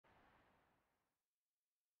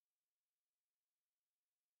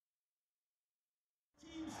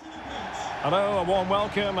Hello, a warm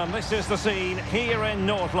welcome, and this is the scene here in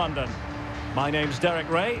North London. My name's Derek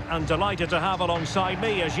Ray, and delighted to have alongside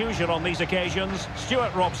me, as usual on these occasions,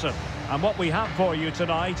 Stuart Robson. And what we have for you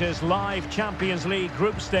tonight is live Champions League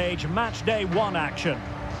group stage match day 1 action.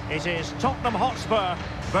 It is Tottenham Hotspur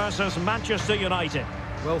versus Manchester United.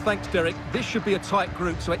 Well, thanks, Derek. This should be a tight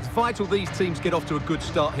group, so it's vital these teams get off to a good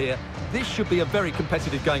start here. This should be a very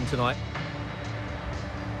competitive game tonight.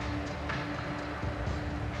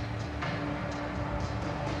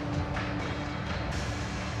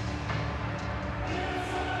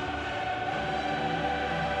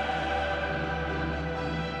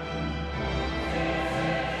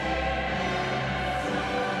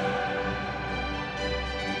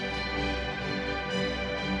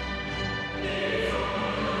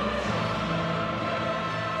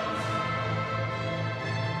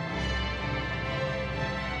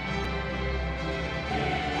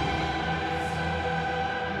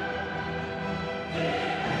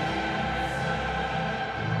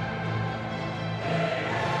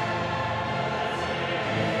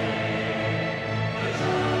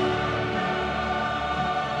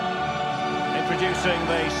 Introducing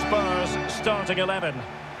the Spurs starting 11.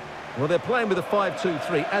 Well, they're playing with a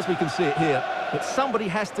 5-2-3, as we can see it here. But somebody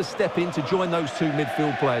has to step in to join those two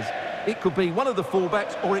midfield players. It could be one of the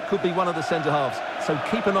fullbacks, or it could be one of the centre-halves. So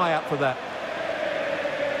keep an eye out for that.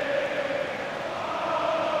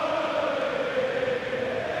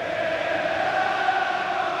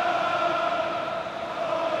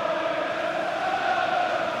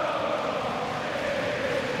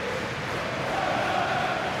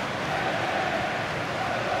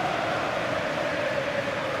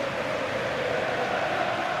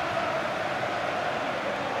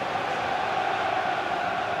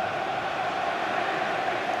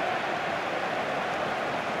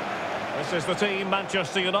 This is the team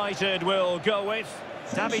Manchester United will go with.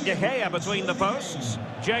 David De Gea between the posts.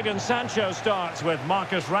 Jadon Sancho starts with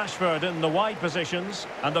Marcus Rashford in the wide positions.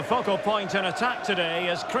 And the focal point in attack today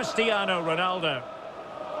is Cristiano Ronaldo.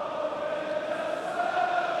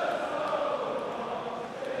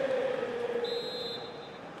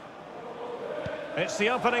 It's the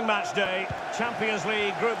opening match day. Champions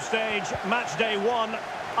League group stage match day 1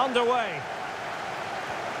 underway.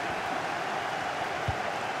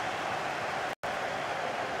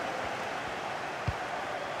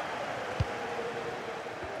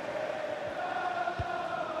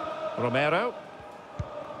 Romero.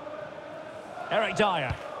 Eric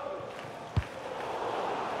Dyer.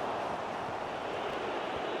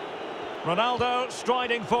 Ronaldo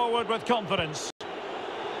striding forward with confidence.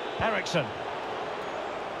 Eriksen.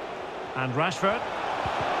 And Rashford.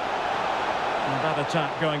 And that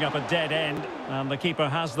attack going up a dead end. And the keeper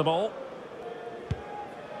has the ball.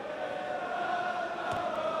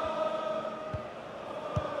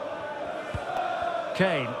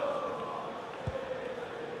 Kane.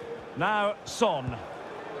 Now Son.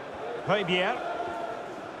 Højbjerg.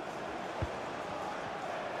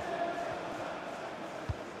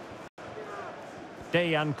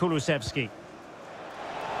 Dejan Kulusevski.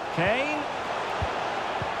 Kane.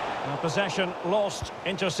 And possession lost,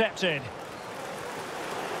 intercepted.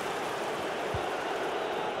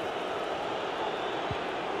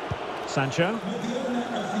 Sancho.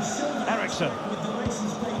 Eriksen.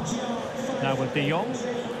 Now with De Jong.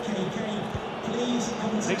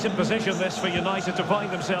 Decent position this for United to find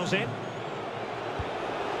themselves in.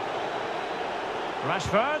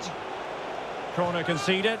 Rashford. Corner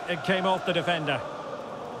conceded, it came off the defender.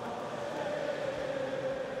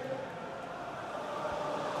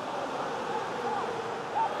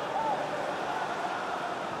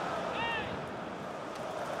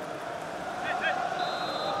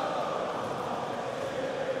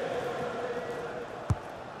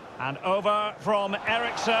 And over from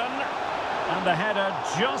Eriksen. And the header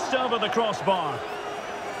just over the crossbar.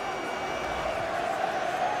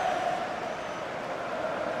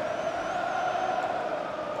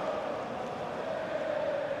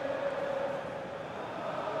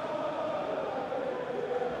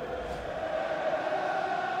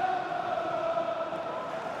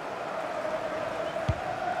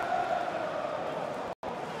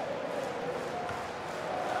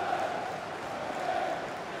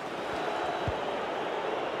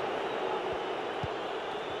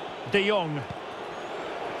 De Jong.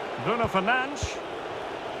 Bruno Fernandes.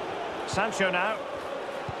 Sancho now.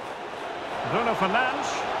 Bruno Fernandes.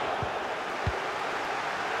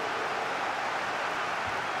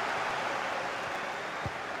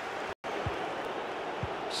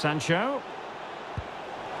 Sancho.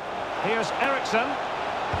 Here's Eriksen.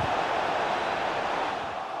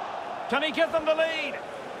 Can he give them the lead?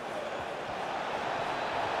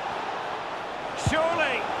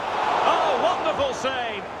 surely. Oh, wonderful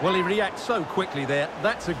save. Well, he reacts so quickly there.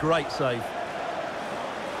 That's a great save.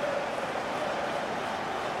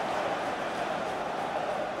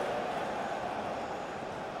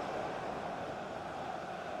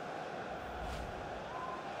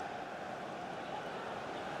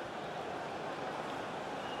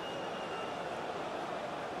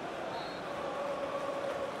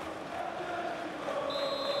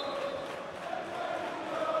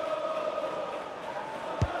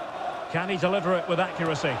 Can he deliver it with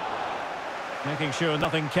accuracy? Making sure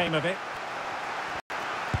nothing came of it.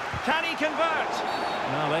 Can he convert?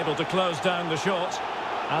 Well, able to close down the shot.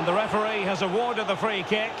 And the referee has awarded the free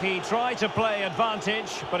kick. He tried to play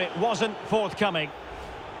advantage, but it wasn't forthcoming.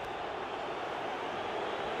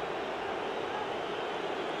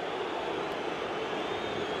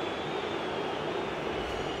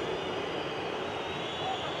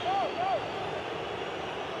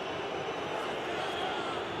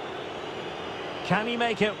 Can he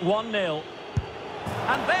make it 1-0?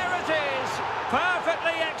 And there it is!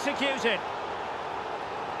 Perfectly executed!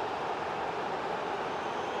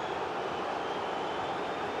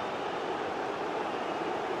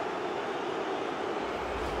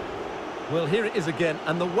 Well, here it is again,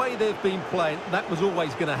 and the way they've been playing, that was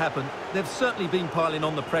always going to happen. They've certainly been piling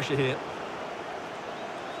on the pressure here.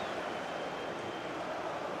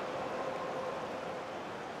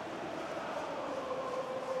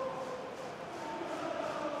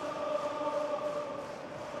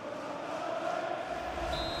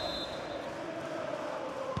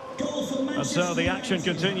 And so the action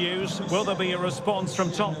continues. Will there be a response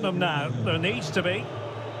from Tottenham now? There needs to be.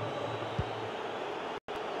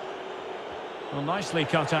 Well, nicely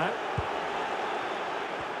cut out.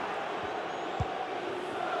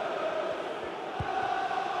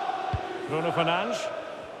 Bruno Fernandes.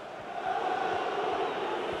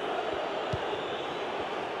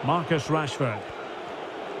 Marcus Rashford.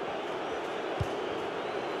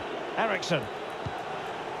 Eriksen.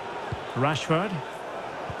 Rashford.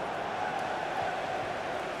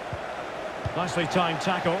 Nicely timed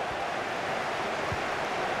tackle.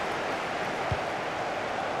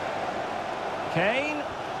 Kane.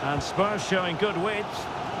 And Spurs showing good width.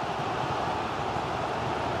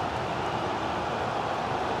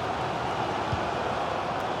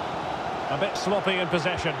 A bit sloppy in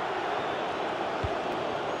possession.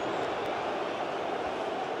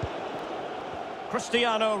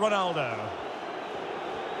 Cristiano Ronaldo.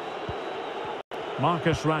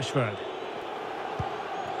 Marcus Rashford.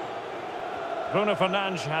 Bruno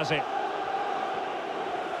Fernandes has it.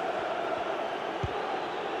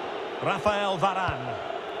 Rafael Varane.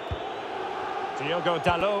 Diogo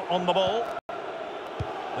Dalot on the ball.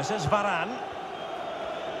 This is Varane.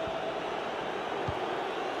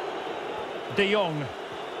 De Jong.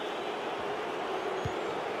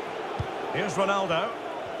 Here's Ronaldo.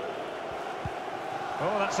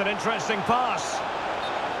 Oh, that's an interesting pass.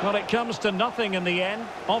 Well, it comes to nothing in the end.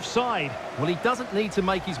 Offside. Well, he doesn't need to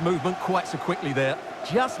make his movement quite so quickly there.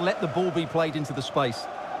 Just let the ball be played into the space.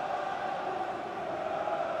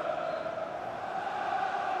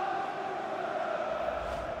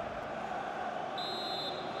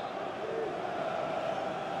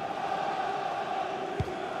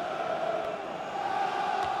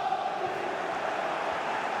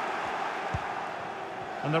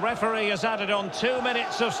 And the referee has added on 2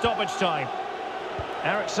 minutes of stoppage time.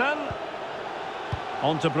 Eriksen.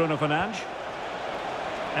 On to Bruno Fernandes.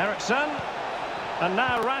 Eriksen. And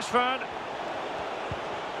now Rashford.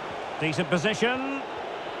 Decent position.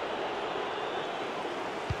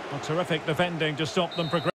 Well, terrific defending to stop them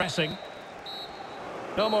progressing.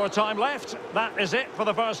 No more time left. That is it for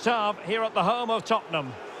the first half here at the home of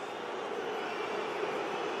Tottenham.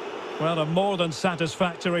 Well, a more than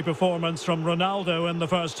satisfactory performance from Ronaldo in the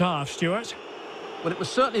first half, Stuart. Well, it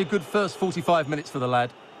was certainly a good first 45 minutes for the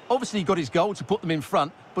lad. Obviously, he got his goal to put them in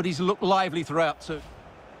front, but he's looked lively throughout too.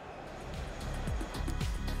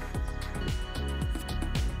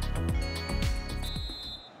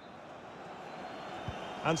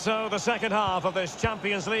 And so the second half of this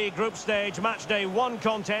Champions League group stage matchday 1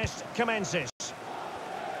 contest commences.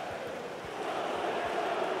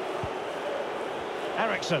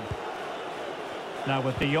 Eriksen. Now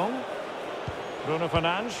with De Jong. Bruno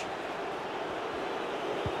Fernandes.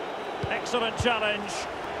 Excellent challenge.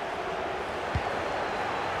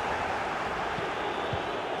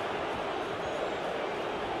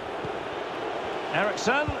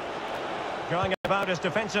 Eriksen. Going about his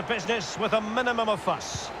defensive business with a minimum of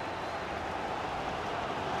fuss.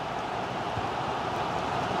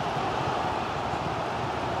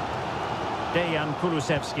 Dejan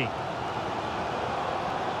Kulusevski.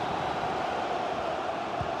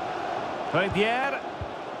 Pierre.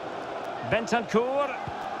 Bentancur.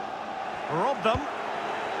 Robbed them.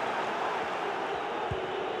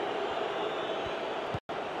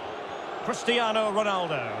 Cristiano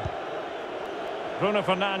Ronaldo. Bruno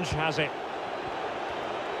Fernandes has it.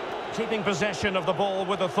 Keeping possession of the ball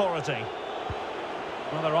with authority.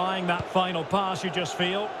 Well, they're eyeing that final pass, you just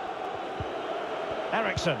feel.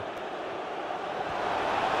 Eriksen.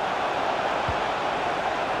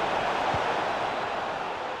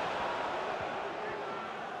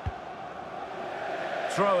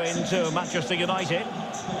 Throw into Manchester United.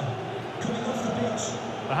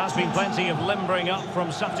 There has been plenty of limbering up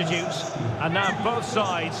from substitutes, and now both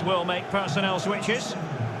sides will make personnel switches.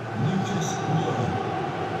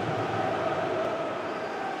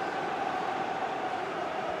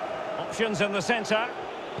 Options in the centre.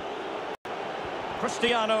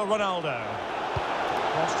 Cristiano Ronaldo.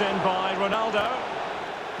 Crossed in by Ronaldo.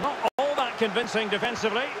 Not all that convincing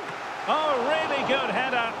defensively. Oh, really good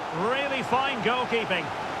header. Really fine goalkeeping.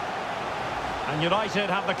 And United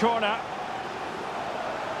have the corner.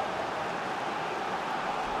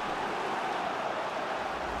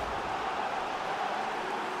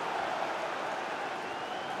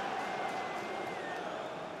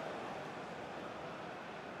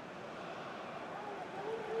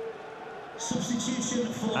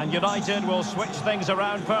 And United will switch things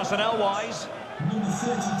around personnel-wise. Number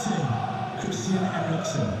 32, Christian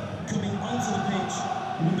Eriksen. Coming onto the pitch,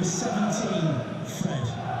 number 17, Fred.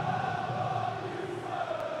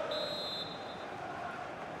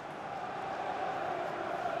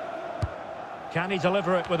 Can he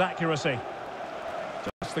deliver it with accuracy?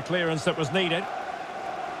 Just the clearance that was needed.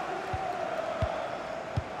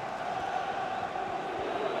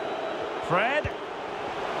 Fred.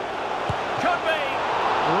 Could be.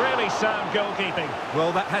 Really sound goalkeeping.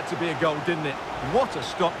 Well, that had to be a goal, didn't it? What a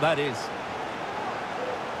stop that is.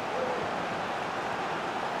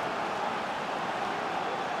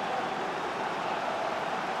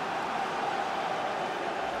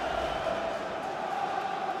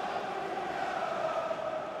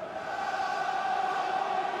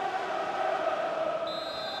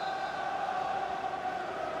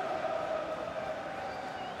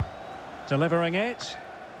 Delivering it.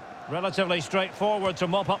 Relatively straightforward to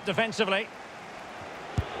mop up defensively.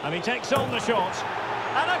 And he takes on the shot.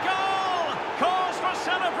 And a goal! Cause for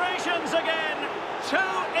celebrations again. 2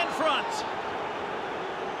 in front.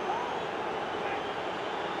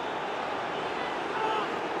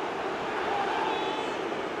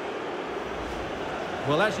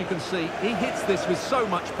 Well, as you can see, he hits this with so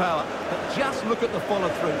much power, but just look at the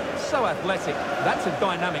follow-through. So athletic. That's a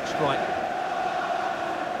dynamic strike.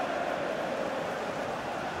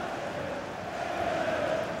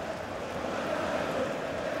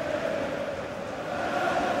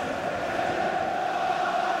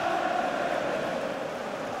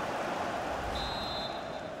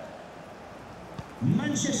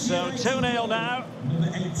 So 2-0 now. Number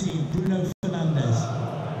 18, Bruno Fernandes.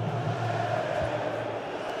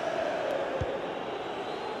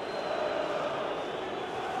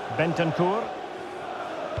 Bentancur.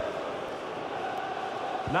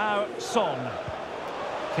 Now Son.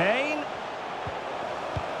 Kane.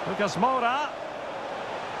 Lucas Moura.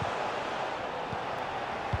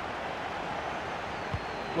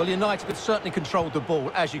 Well, United have certainly controlled the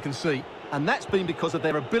ball, as you can see. And that's been because of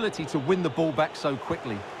their ability to win the ball back so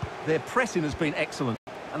quickly. Their pressing has been excellent,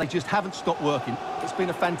 and they just haven't stopped working. It's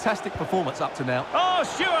been a fantastic performance up to now. Oh,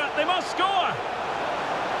 Stewart, they must score!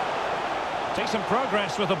 Decent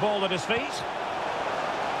progress with the ball at his feet.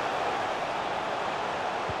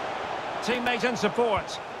 Teammate in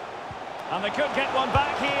support. And they could get one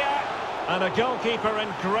back here. And a goalkeeper in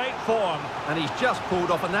great form. And he's just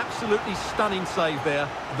pulled off an absolutely stunning save there.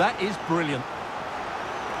 That is brilliant.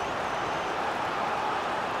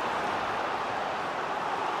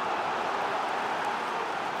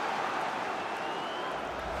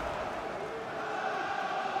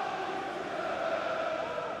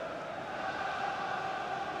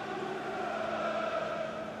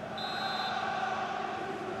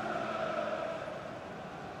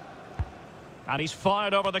 And he's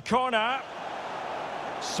fired over the corner.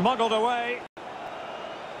 Smuggled away.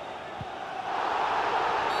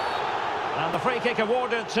 And the free kick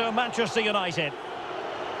awarded to Manchester United.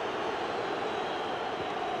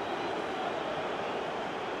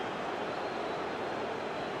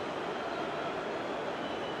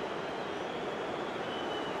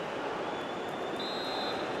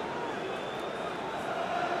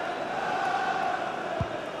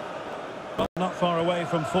 Not far away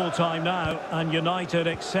from full-time now, and United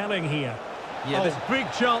excelling here. Yeah, there's a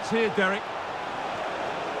big chance here, Derek.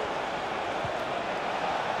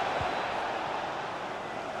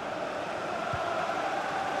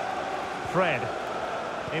 Fred.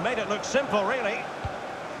 He made it look simple, really.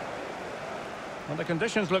 And the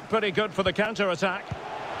conditions look pretty good for the counter-attack.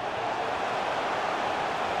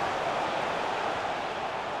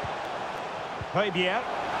 Fabier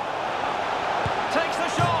takes the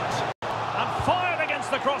shot and fired against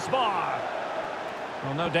the crossbar.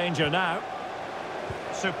 Well, no danger now.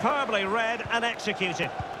 Superbly read and executed.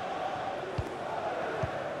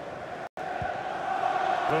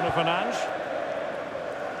 Bruno Fernandes.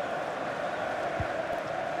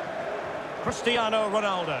 Cristiano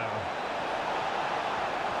Ronaldo.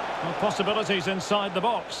 Well, possibilities inside the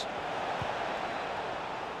box.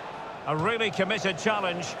 A really committed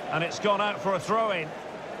challenge, and it's gone out for a throw-in.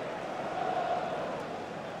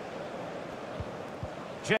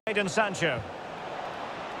 Jadon Sancho.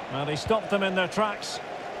 Well, he stopped them in their tracks.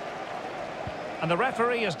 And the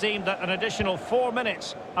referee has deemed that an additional 4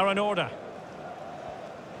 minutes are in order.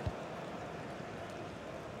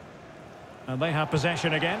 And they have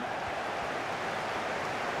possession again.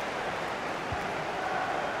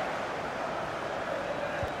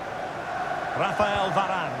 Rafael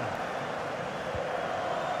Varane.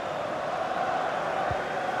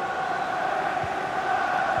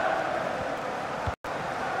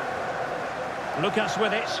 Lucas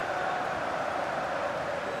with it.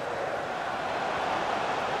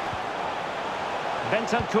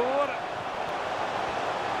 Bentancur.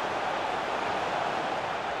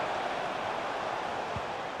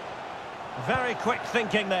 Very quick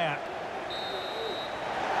thinking there.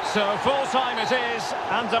 So full-time it is,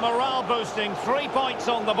 and a morale-boosting 3 points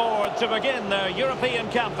on the board to begin their European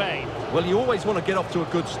campaign. Well, you always want to get off to a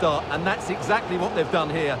good start, and that's exactly what they've done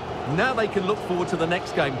here. Now they can look forward to the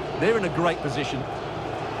next game. They're in a great position.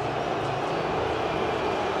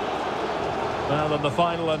 Well, in the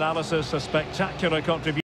final analysis, a spectacular contribution.